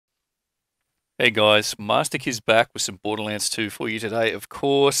Hey guys, Masterkizz back with some Borderlands 2 for you today, of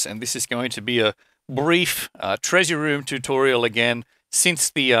course, and this is going to be a brief treasure room tutorial again. Since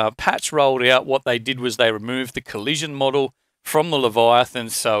the patch rolled out, what they did was they removed the collision model from the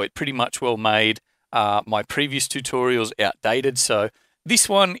Leviathan, so it pretty much well made my previous tutorials outdated. So this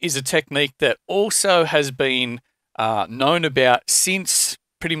one is a technique that also has been known about since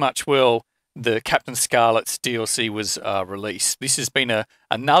pretty much, well, the Captain Scarlett's DLC was released. This has been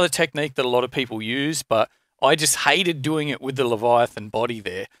another technique that a lot of people use, but I just hated doing it with the Leviathan body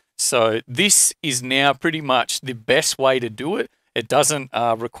there. So this is now pretty much the best way to do it. It doesn't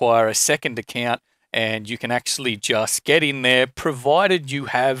require a second account, and you can actually just get in there, provided you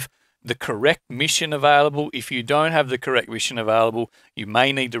have the correct mission available. If you don't have the correct mission available, you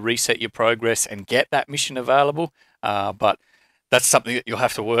may need to reset your progress and get that mission available. But that's something that you'll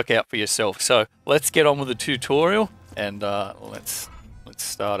have to work out for yourself. So let's get on with the tutorial, and let's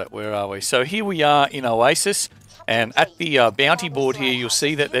start it. Where are we? So here we are in Oasis, and at the bounty board here, you'll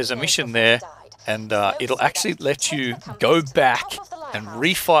see that there's a mission there, and it'll actually let you go back and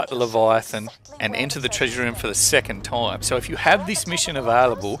refight the Leviathan and enter the treasure room for the second time. So if you have this mission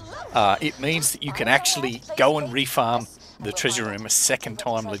available, it means that you can actually go and refarm the treasure room a second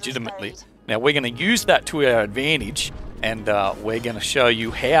time legitimately. Now we're going to use that to our advantage, and we're going to show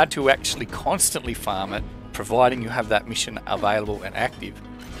you how to actually constantly farm it, providing you have that mission available and active.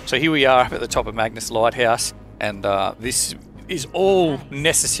 So here we are up at the top of Magnus Lighthouse, and this is all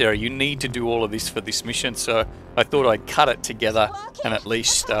necessary. You need to do all of this for this mission, so I thought I'd cut it together and at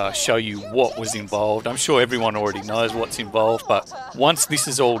least show you what was involved. I'm sure everyone already knows what's involved, but once this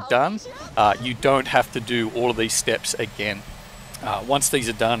is all done, you don't have to do all of these steps again. Once these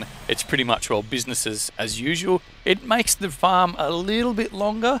are done, it's pretty much all business as usual. It makes the farm a little bit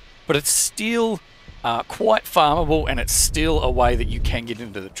longer, but it's still quite farmable, and it's still a way that you can get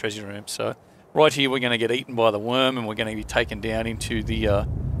into the treasure room. So right here, we're going to get eaten by the worm, and we're going to be taken down into the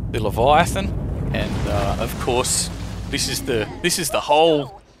Leviathan. And of course, this is the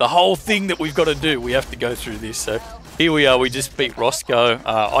whole thing that we've got to do. We have to go through this. So here we are. We just beat Roscoe.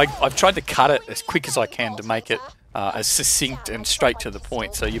 I've tried to cut it as quick as I can to make it as succinct and straight to the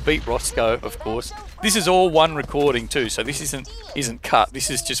point. So you beat Roscoe, of course. This is all one recording too, so this isn't cut. This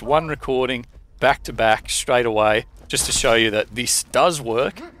is just one recording, back to back, straight away, just to show you that this does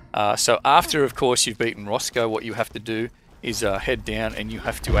work. So after, of course, you've beaten Roscoe, what you have to do is head down, and you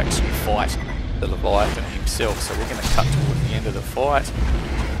have to actually fight the Leviathan himself. So we're going to cut towards the end of the fight.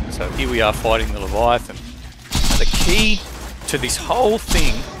 So here we are fighting the Leviathan. Now the key to this whole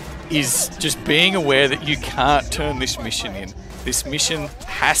thing is just being aware that you can't turn this mission in. This mission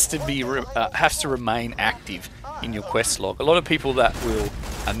has to remain active in your quest log. A lot of people that will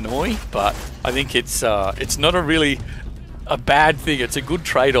annoy, but I think it's not a bad thing. It's a good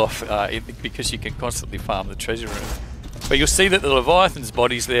trade-off because you can constantly farm the treasure room. But you'll see that the Leviathan's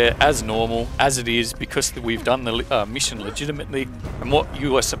body's there as normal, as it is, because we've done the mission legitimately. And what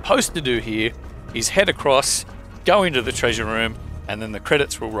you are supposed to do here is head across, go into the treasure room, and then the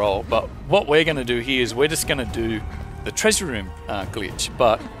credits will roll. But what we're going to do here is we're just going to do the treasure room glitch,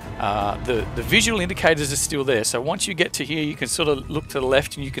 but the visual indicators are still there. So once you get to here, you can sort of look to the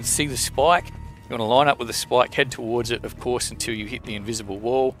left and you can see the spike. You want to line up with the spike, head towards it, of course, until you hit the invisible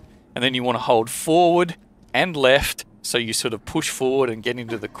wall, and then you want to hold forward and left, so you sort of push forward and get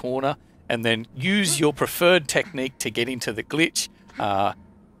into the corner, and then use your preferred technique to get into the glitch.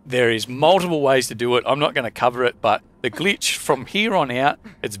 There is multiple ways to do it. I'm not going to cover it, but the glitch from here on out,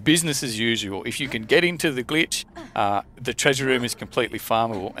 it's business as usual. If you can get into the glitch, the treasure room is completely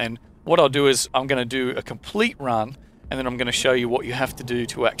farmable. And what I'll do is I'm going to do a complete run, and then I'm going to show you what you have to do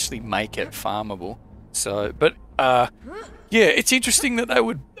to actually make it farmable. So, but yeah, it's interesting that they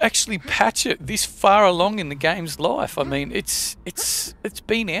would actually patch it this far along in the game's life. I mean, it's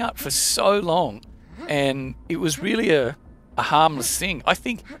been out for so long, and it was really a harmless thing. I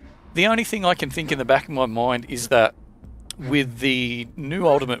think the only thing I can think in the back of my mind is that with the new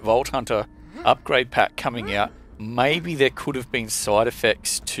Ultimate Vault Hunter upgrade pack coming out, maybe there could have been side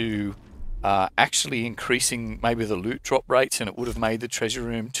effects to actually increasing maybe the loot drop rates, and it would have made the treasure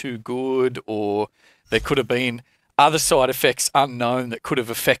room too good, or there could have been other side effects unknown that could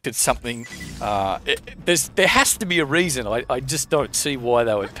have affected something. There has to be a reason. I just don't see why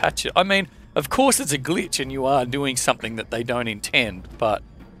they would patch it. I mean, of course it's a glitch and you are doing something that they don't intend, but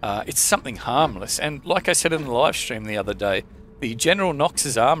it's something harmless. And like I said in the live stream the other day, the General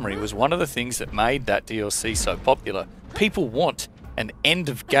Knox's Armory was one of the things that made that DLC so popular. People want an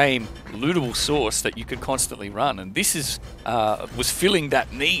end-of-game lootable source that you could constantly run, and this was filling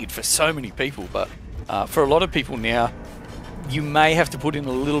that need for so many people. But for a lot of people now, You may have to put in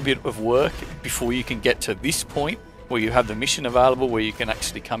a little bit of work before you can get to this point where you have the mission available where you can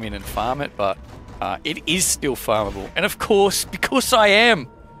actually come in and farm it, but it is still farmable. And of course, because I am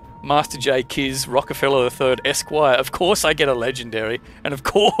Master Kizz, Rockefeller III Esquire, of course I get a legendary, and of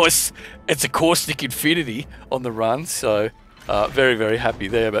course it's a caustic infinity on the run, so very, very happy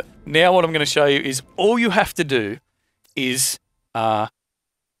there. But now what I'm going to show you is all you have to do is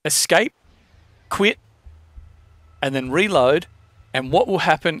escape, quit, and then reload, and what will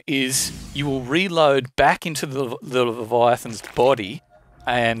happen is you will reload back into the Leviathan's body,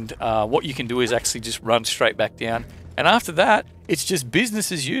 and what you can do is actually just run straight back down. And after that, it's just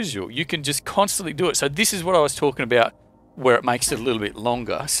business as usual. You can just constantly do it. So this is what I was talking about, where it makes it a little bit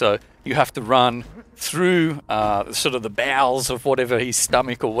longer. So you have to run through sort of the bowels of whatever his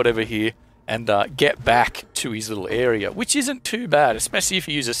stomach or whatever here, and get back to his little area, which isn't too bad, especially if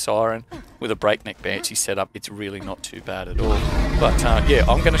you use a siren with a breakneck banshee setup. It's really not too bad at all. But yeah,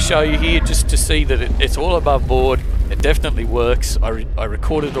 I'm going to show you here just to see that it's all above board. It definitely works. I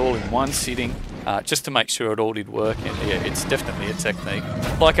recorded it all in one sitting just to make sure it all did work, and yeah, it's definitely a technique.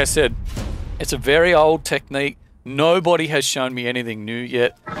 Like I said, it's a very old technique. Nobody has shown me anything new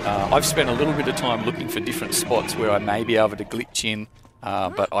yet. I've spent a little bit of time looking for different spots where I may be able to glitch in,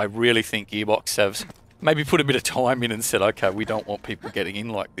 but I really think Gearbox have maybe put a bit of time in and said, okay, we don't want people getting in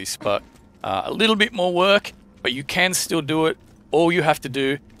like this, but a little bit more work, but you can still do it. All you have to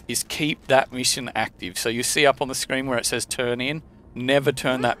do is keep that mission active. So you see up on the screen where it says turn in, never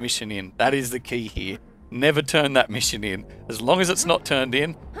turn that mission in. That is the key here. Never turn that mission in. As long as it's not turned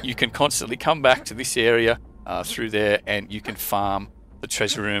in, you can constantly come back to this area through there, and you can farm the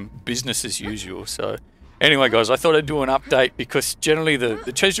treasure room business as usual. So anyway, guys, I thought I'd do an update because generally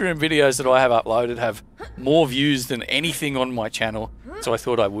the treasure room videos that I have uploaded have more views than anything on my channel. So I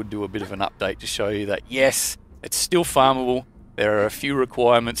thought I would do a bit of an update to show you that, yes, it's still farmable. There are a few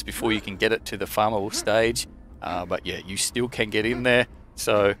requirements before you can get it to the farmable stage. But yeah, you still can get in there.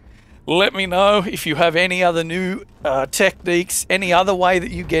 So let me know if you have any other new techniques, any other way that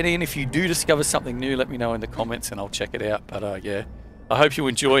you get in. If you do discover something new, let me know in the comments and I'll check it out. But yeah, I hope you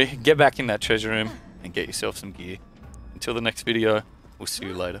enjoy. Get back in that treasure room and get yourself some gear. Until the next video, we'll see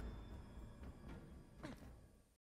you later.